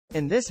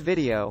In this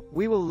video,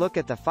 we will look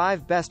at the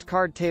 5 best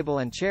card table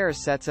and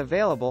chairs sets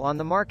available on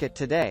the market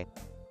today.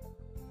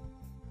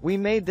 We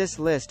made this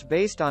list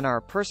based on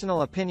our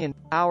personal opinion,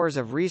 hours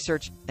of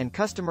research, and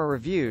customer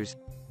reviews.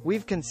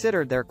 We've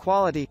considered their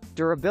quality,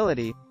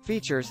 durability,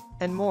 features,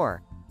 and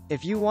more.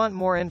 If you want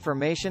more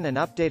information and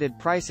updated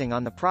pricing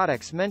on the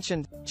products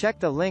mentioned, check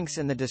the links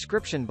in the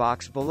description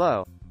box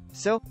below.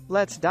 So,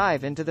 let's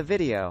dive into the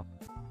video.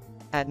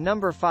 At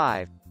number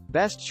 5.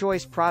 Best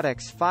Choice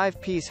Products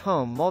 5-Piece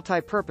Home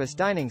Multi-Purpose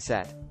Dining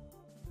Set.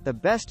 The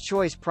Best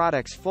Choice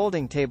Products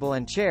folding table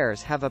and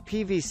chairs have a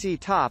PVC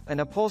top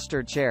and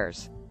upholstered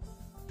chairs.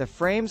 The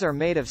frames are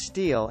made of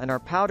steel and are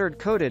powdered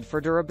coated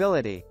for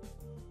durability.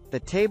 The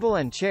table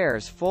and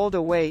chairs fold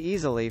away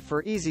easily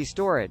for easy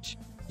storage.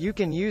 You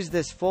can use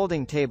this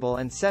folding table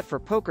and set for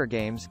poker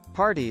games,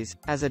 parties,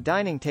 as a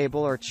dining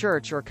table or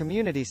church or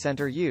community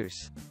center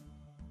use.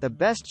 The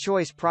Best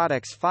Choice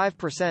Products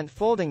 5%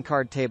 folding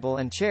card table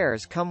and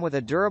chairs come with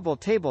a durable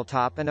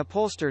tabletop and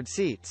upholstered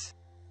seats.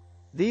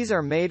 These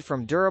are made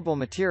from durable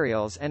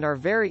materials and are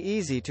very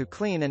easy to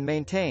clean and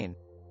maintain.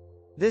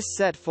 This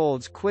set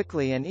folds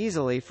quickly and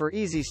easily for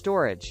easy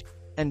storage.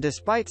 And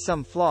despite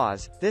some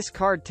flaws, this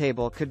card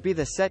table could be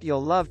the set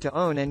you'll love to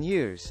own and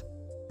use.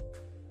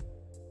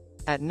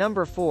 At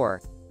number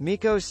 4.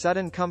 MECO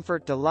Sudden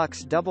Comfort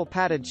Deluxe Double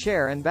Padded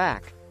Chair and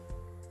Back.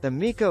 The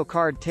MECO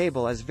card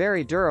table is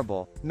very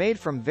durable, made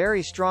from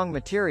very strong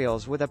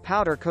materials with a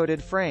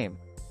powder-coated frame.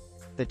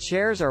 The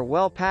chairs are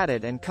well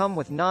padded and come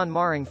with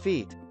non-marring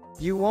feet.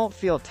 You won't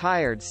feel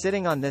tired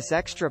sitting on this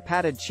extra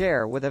padded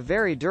chair with a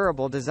very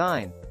durable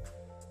design.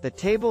 The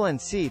table and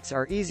seats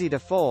are easy to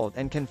fold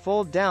and can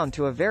fold down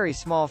to a very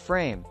small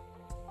frame.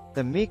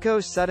 The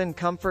MECO Sudden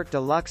Comfort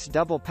Deluxe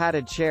Double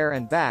Padded Chair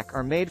and Back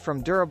are made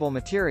from durable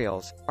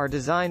materials, are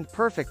designed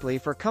perfectly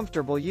for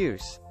comfortable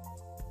use.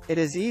 It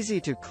is easy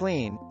to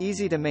clean,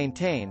 easy to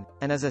maintain,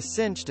 and is a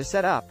cinch to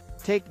set up,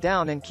 take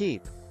down and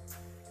keep.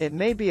 It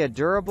may be a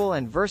durable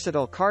and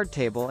versatile card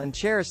table and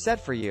chairs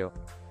set for you.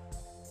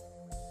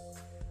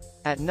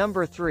 At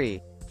number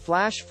 3.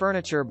 Flash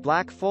Furniture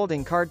Black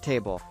Folding Card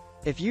Table.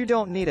 If you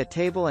don't need a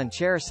table and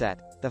chair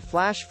set, the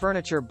Flash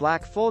Furniture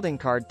Black Folding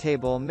Card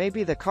Table may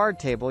be the card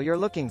table you're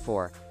looking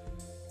for.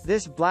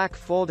 This black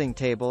folding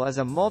table is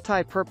a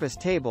multi-purpose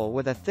table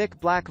with a thick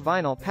black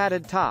vinyl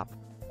padded top.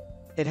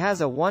 It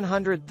has a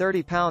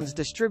 130 pounds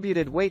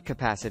distributed weight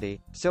capacity,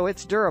 so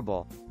it's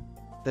durable.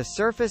 The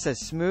surface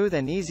is smooth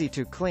and easy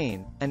to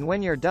clean, and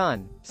when you're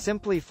done,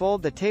 simply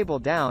fold the table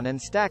down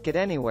and stack it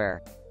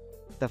anywhere.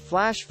 The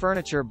Flash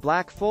Furniture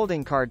Black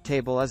Folding Card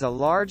Table is a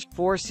large,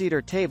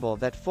 4-seater table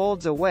that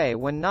folds away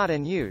when not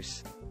in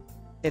use.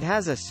 It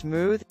has a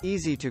smooth,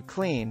 easy to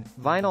clean,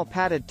 vinyl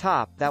padded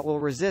top that will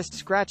resist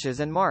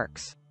scratches and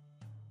marks.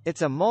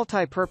 It's a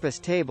multi-purpose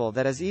table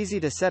that is easy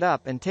to set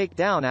up and take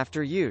down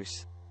after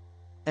use.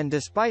 And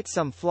despite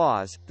some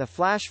flaws, the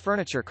Flash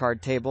Furniture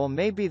Card Table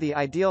may be the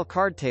ideal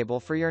card table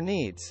for your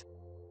needs.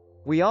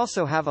 We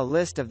also have a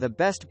list of the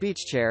best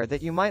beach chair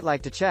that you might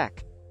like to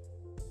check.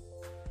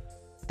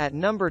 At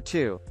number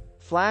 2.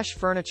 Flash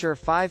Furniture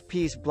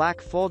 5-Piece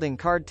Black Folding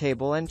Card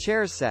Table and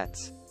Chairs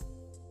Sets.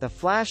 The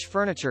Flash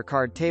Furniture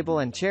Card Table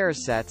and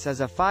Chairs Sets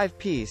is a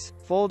 5-piece,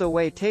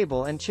 fold-away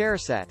table and chair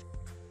set.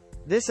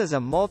 This is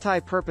a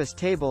multi-purpose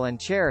table and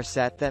chair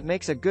set that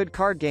makes a good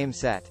card game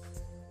set.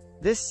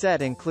 This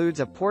set includes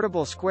a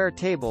portable square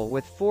table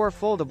with 4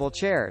 foldable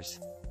chairs.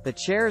 The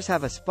chairs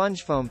have a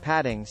sponge foam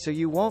padding so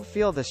you won't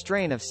feel the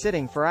strain of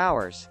sitting for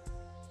hours.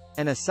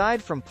 And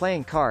aside from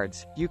playing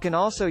cards, you can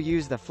also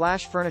use the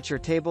Flash Furniture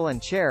table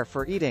and chair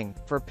for eating,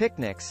 for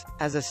picnics,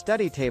 as a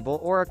study table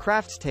or a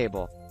crafts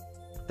table.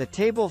 The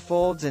table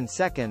folds in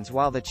seconds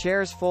while the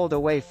chairs fold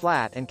away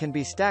flat and can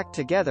be stacked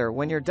together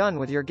when you're done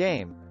with your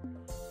game.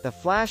 The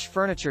Flash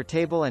Furniture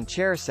table and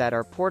chair set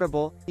are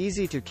portable,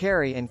 easy to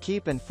carry and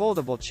keep and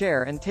foldable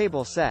chair and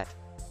table set.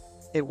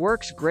 It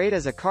works great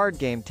as a card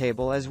game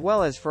table as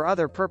well as for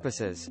other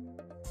purposes.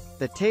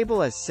 The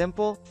table is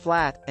simple,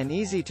 flat, and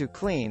easy to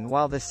clean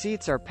while the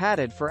seats are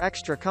padded for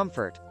extra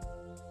comfort.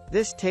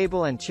 This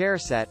table and chair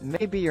set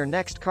may be your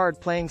next card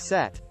playing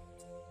set.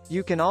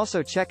 You can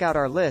also check out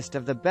our list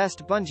of the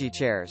best bungee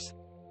chairs.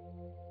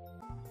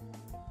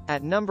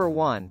 At number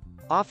 1.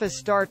 Office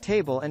Star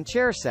Table and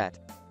Chair Set.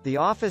 The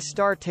Office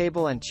Star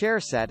Table and Chair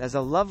Set is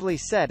a lovely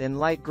set in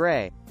light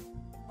gray.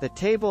 The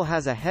table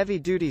has a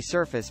heavy-duty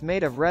surface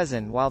made of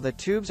resin while the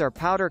tubes are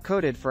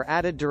powder-coated for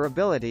added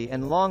durability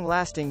and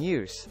long-lasting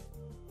use.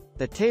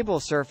 The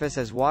table surface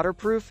is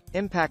waterproof,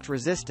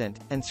 impact-resistant,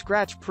 and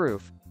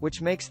scratch-proof,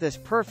 which makes this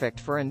perfect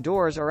for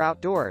indoors or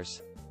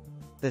outdoors.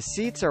 The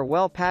seats are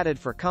well padded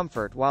for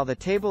comfort while the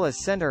table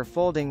is center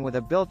folding with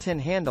a built-in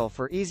handle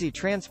for easy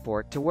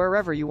transport to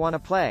wherever you want to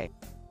play.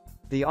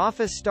 The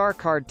Office Star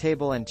Card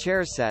Table and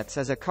Chair Sets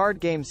is a card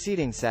game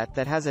seating set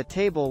that has a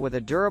table with a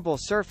durable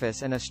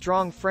surface and a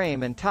strong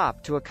frame and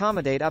top to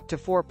accommodate up to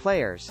 4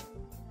 players.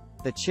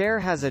 The chair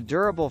has a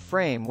durable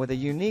frame with a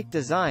unique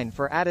design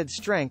for added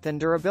strength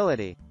and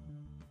durability.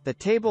 The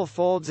table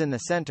folds in the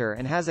center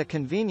and has a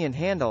convenient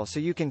handle so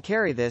you can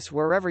carry this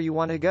wherever you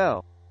want to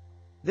go.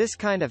 This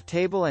kind of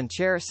table and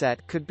chair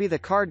set could be the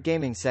card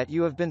gaming set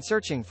you have been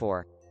searching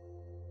for.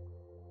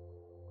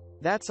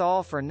 That's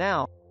all for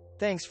now.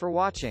 Thanks for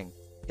watching.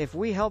 If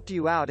we helped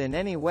you out in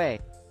any way,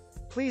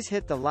 please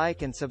hit the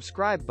like and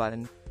subscribe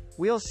button.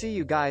 We'll see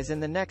you guys in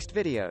the next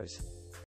videos.